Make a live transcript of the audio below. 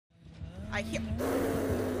I hear.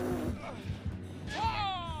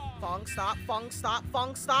 Fong, stop. Fong, stop.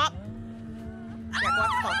 Fong, stop. Yeah, go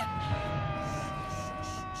after Fong.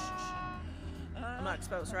 I'm not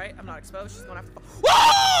exposed, right? I'm not exposed. She's going after Fong. Whoa!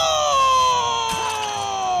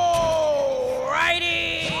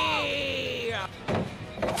 Righty!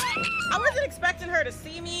 I wasn't expecting her to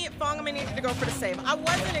see me. Fong, I'm gonna need you to go for the save. I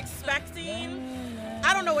wasn't expecting.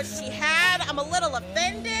 I don't know what she had. I'm a little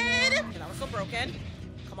offended. That was so broken.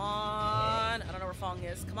 Come on. I don't know where Fong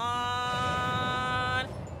is. Come on.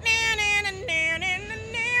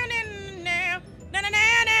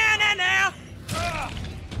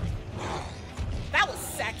 That was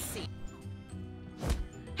sexy.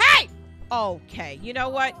 Hey! Okay, you know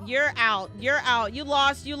what? You're out. You're out. You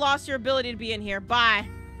lost your ability to be in here. Bye.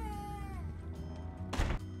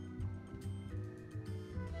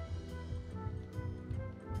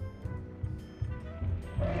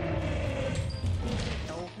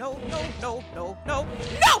 No, no, no, no, no,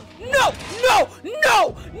 no, no, no, no,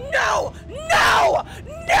 no, no,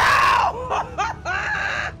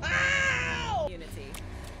 no! Unity.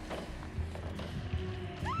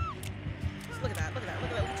 Just look at that, look at that,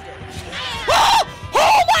 look at that, what you did.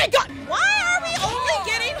 Oh my god! Why are we only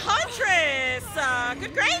getting Huntress?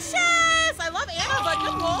 Good gracious! I love Anna, but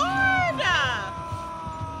good lord!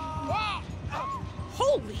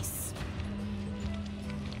 Holy s-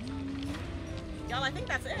 Y'all, I think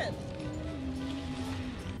that's it.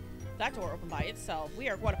 That door opened by itself. We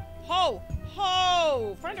are what? Ho!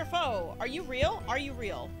 Ho! Friend or foe? Are you real? Are you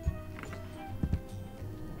real?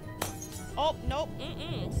 Oh, nope.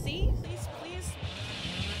 See? Please, please.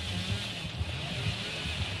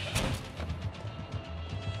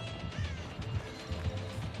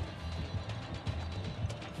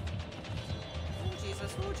 Oh,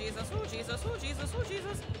 Jesus. Oh, Jesus. Oh, Jesus. Oh, Jesus. Oh,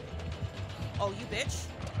 Jesus. Oh, you bitch.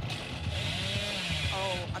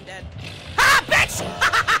 Oh, I'm dead. Ah, bitch!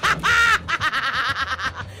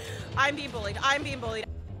 I'm being bullied. I'm being bullied.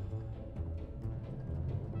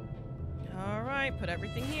 All right, put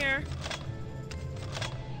everything here.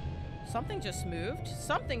 Something just moved.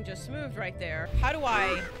 Something just moved right there. How do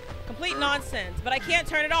I... Complete nonsense, but I can't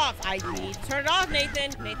turn it off. I need to turn it off,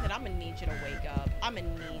 Nathan. Nathan, I'm gonna need you to wake up. I'm gonna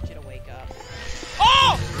need you to wake up.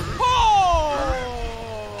 Oh! Oh!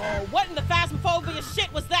 What in the phasmophobia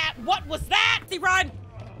shit was that? What was that? Run!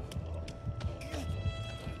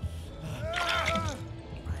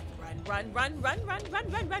 Run, run, run, run, run,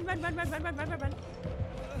 run, run, run, run, run, run, run, run, run, run.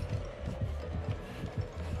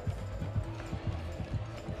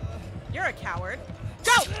 You're a coward.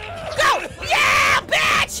 Go! Go! Yeah,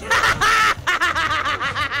 bitch!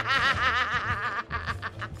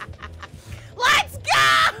 Let's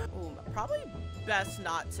go! Ooh, probably best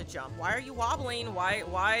not to jump. Why are you wobbling?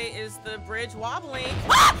 Why is the bridge wobbling?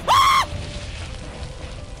 Ah! Ah!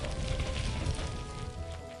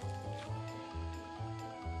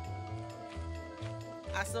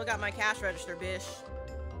 I still got my cash register, bish.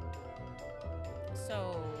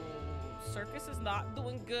 So, Circus is not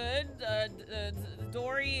doing good.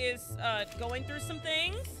 Dory is going through some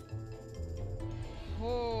things.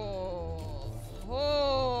 Oh,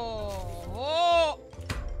 oh, oh.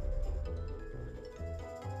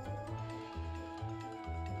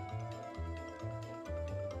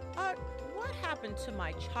 What happened to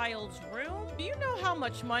my child's room? Do you know how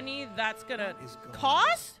much money that's gonna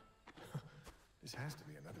cost? This has to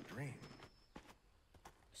be another dream.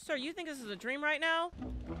 Sir, you think this is a dream right now?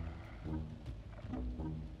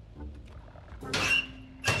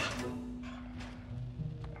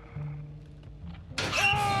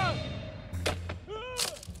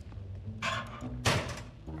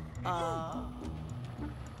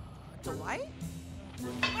 Delight?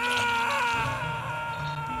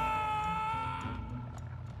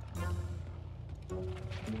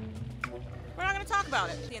 We're not gonna talk about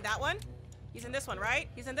it. Is he in that one? He's in this one, right?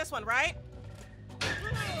 He's in this one, right?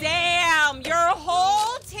 Damn, your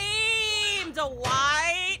whole team,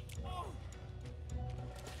 Dwight.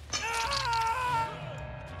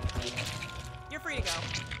 You're free to go.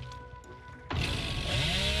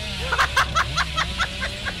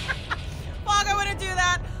 Fog, I wouldn't do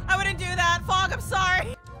that. I wouldn't do that. Fog, I'm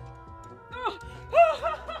sorry.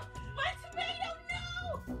 My tomato,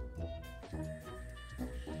 no!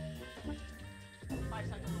 5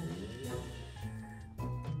 seconds.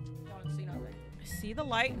 Don't see nothing. I see the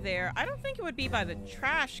light there. I don't think it would be by the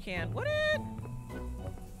trash can, would it?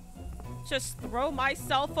 Just throw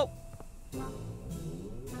myself up.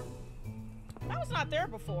 That was not there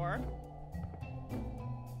before.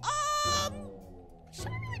 Should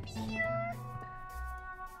I really be here?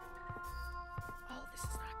 Oh, this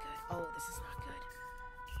is not good. Oh, this is not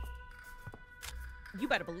good. You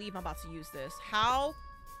better believe I'm about to use this. How?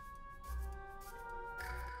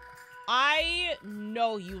 I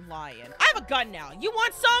know you lying. I have a gun now. You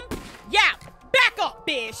want some? Yeah. Back up,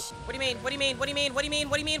 bitch. What do you mean? What do you mean? What do you mean? What do you mean?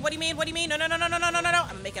 What do you mean? What do you mean? What do you mean? No, no, no, no, no, no, no, no, no. I'm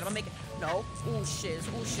gonna make it. I'm gonna make it. No. Ooh, shiz.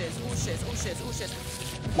 Ooh, shiz. Ooh, shiz. Ooh, shiz. Ooh, shiz.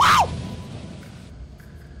 Wow!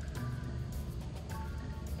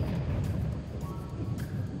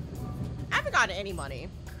 I haven't gotten any money.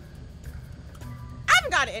 I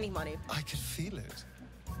haven't gotten any money. I could feel it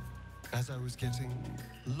as I was getting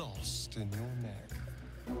lost in your neck.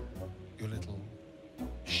 Your little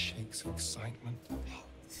shakes of excitement.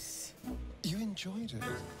 You enjoyed it,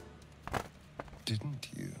 didn't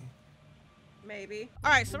you? Maybe.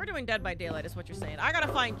 All right, so we're doing Dead by Daylight is what you're saying. I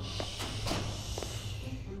gotta find...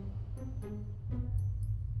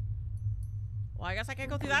 Well, I guess I can't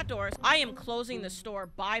go through that door. I am closing the store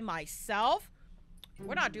by myself.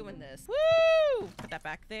 We're not doing this. Woo! Put that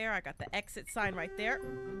back there. I got the exit sign right there.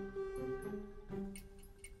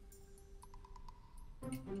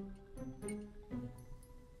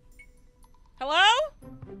 Hello?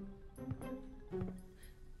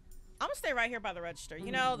 I'm gonna stay right here by the register.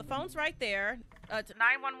 You know, the phone's right there. It's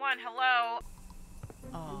 911. Hello?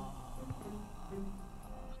 Oh.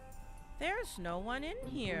 There's no one in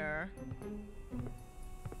here.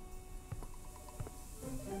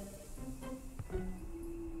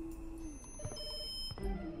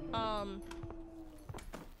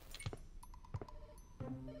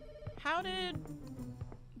 How did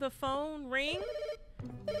the phone ring?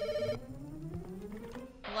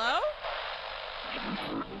 Hello?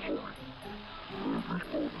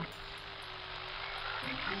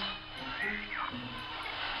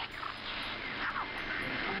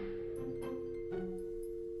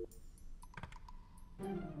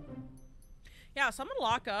 Yeah, so I'm gonna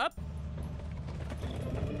lock up.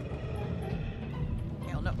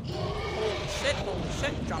 Hell no. Holy shit,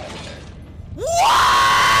 drop it there.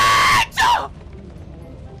 What?!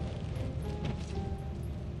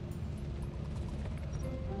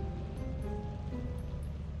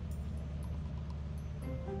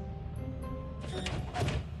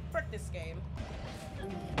 Frick this game.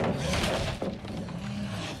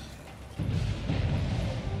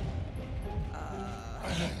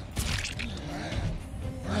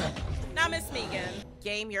 Now Miss Megan.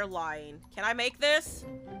 Game, you're lying. Can I make this?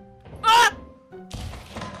 Ah!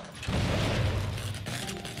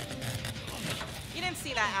 You didn't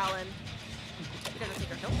see that, Alan. You didn't take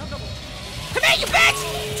her. Nope, nope, nope. Come here, you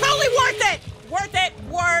bitch! Totally worth it! Worth it,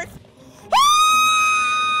 worth.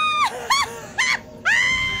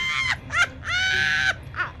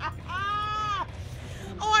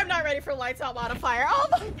 Oh, I'm not ready for lights out modifier. Oh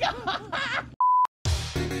my god!